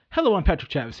Hello, I'm Patrick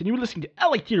Chavis, and you're listening to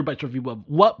LA Theater Bites review of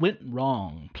What Went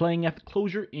Wrong, playing at the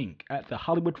Closure Inc. at the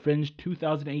Hollywood Fringe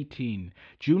 2018,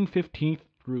 June 15th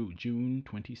through June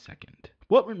 22nd.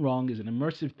 What Went Wrong is an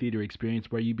immersive theater experience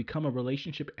where you become a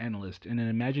relationship analyst in an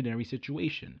imaginary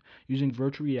situation, using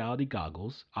virtual reality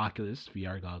goggles, Oculus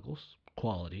VR goggles,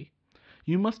 quality.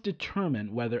 You must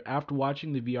determine whether, after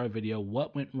watching the VR video,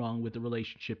 what went wrong with the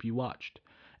relationship you watched.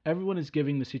 Everyone is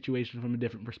giving the situation from a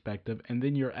different perspective, and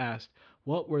then you're asked,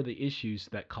 what were the issues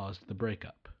that caused the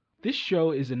breakup? This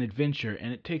show is an adventure,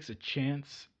 and it takes a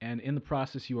chance, and in the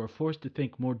process you are forced to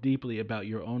think more deeply about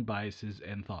your own biases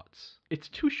and thoughts. It's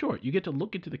too short. You get to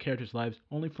look into the characters' lives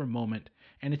only for a moment,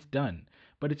 and it's done.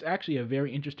 But it's actually a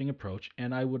very interesting approach,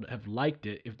 and I would have liked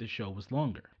it if the show was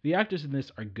longer. The actors in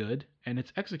this are good, and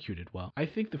it's executed well. I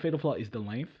think the fatal flaw is the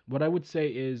length. What I would say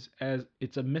is, as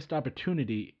it's a missed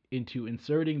opportunity into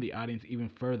inserting the audience even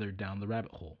further down the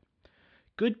rabbit hole.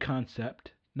 Good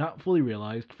concept, not fully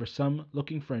realized. For some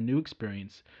looking for a new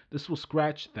experience, this will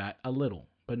scratch that a little,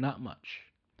 but not much.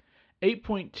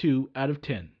 8.2 out of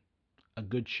 10. A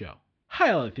good show.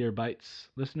 Hi, LA Theater Bites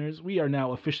listeners. We are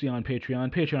now officially on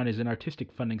Patreon. Patreon is an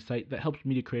artistic funding site that helps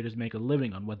media creators make a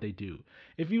living on what they do.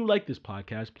 If you like this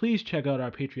podcast, please check out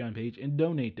our Patreon page and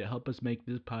donate to help us make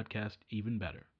this podcast even better.